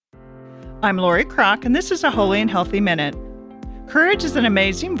I'm Lori Kroc, and this is a Holy and Healthy Minute. Courage is an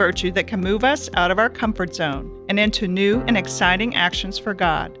amazing virtue that can move us out of our comfort zone and into new and exciting actions for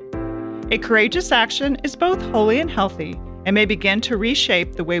God. A courageous action is both holy and healthy and may begin to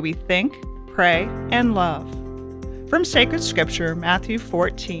reshape the way we think, pray, and love. From Sacred Scripture, Matthew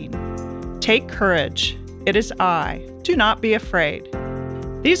 14. Take courage. It is I. Do not be afraid.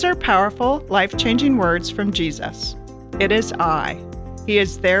 These are powerful, life-changing words from Jesus. It is I. He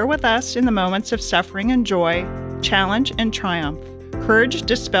is there with us in the moments of suffering and joy, challenge and triumph. Courage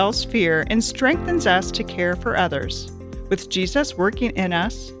dispels fear and strengthens us to care for others, with Jesus working in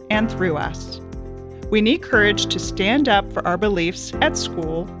us and through us. We need courage to stand up for our beliefs at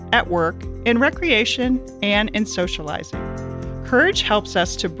school, at work, in recreation, and in socializing. Courage helps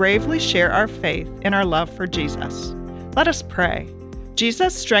us to bravely share our faith and our love for Jesus. Let us pray.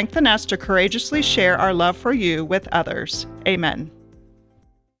 Jesus, strengthen us to courageously share our love for you with others. Amen.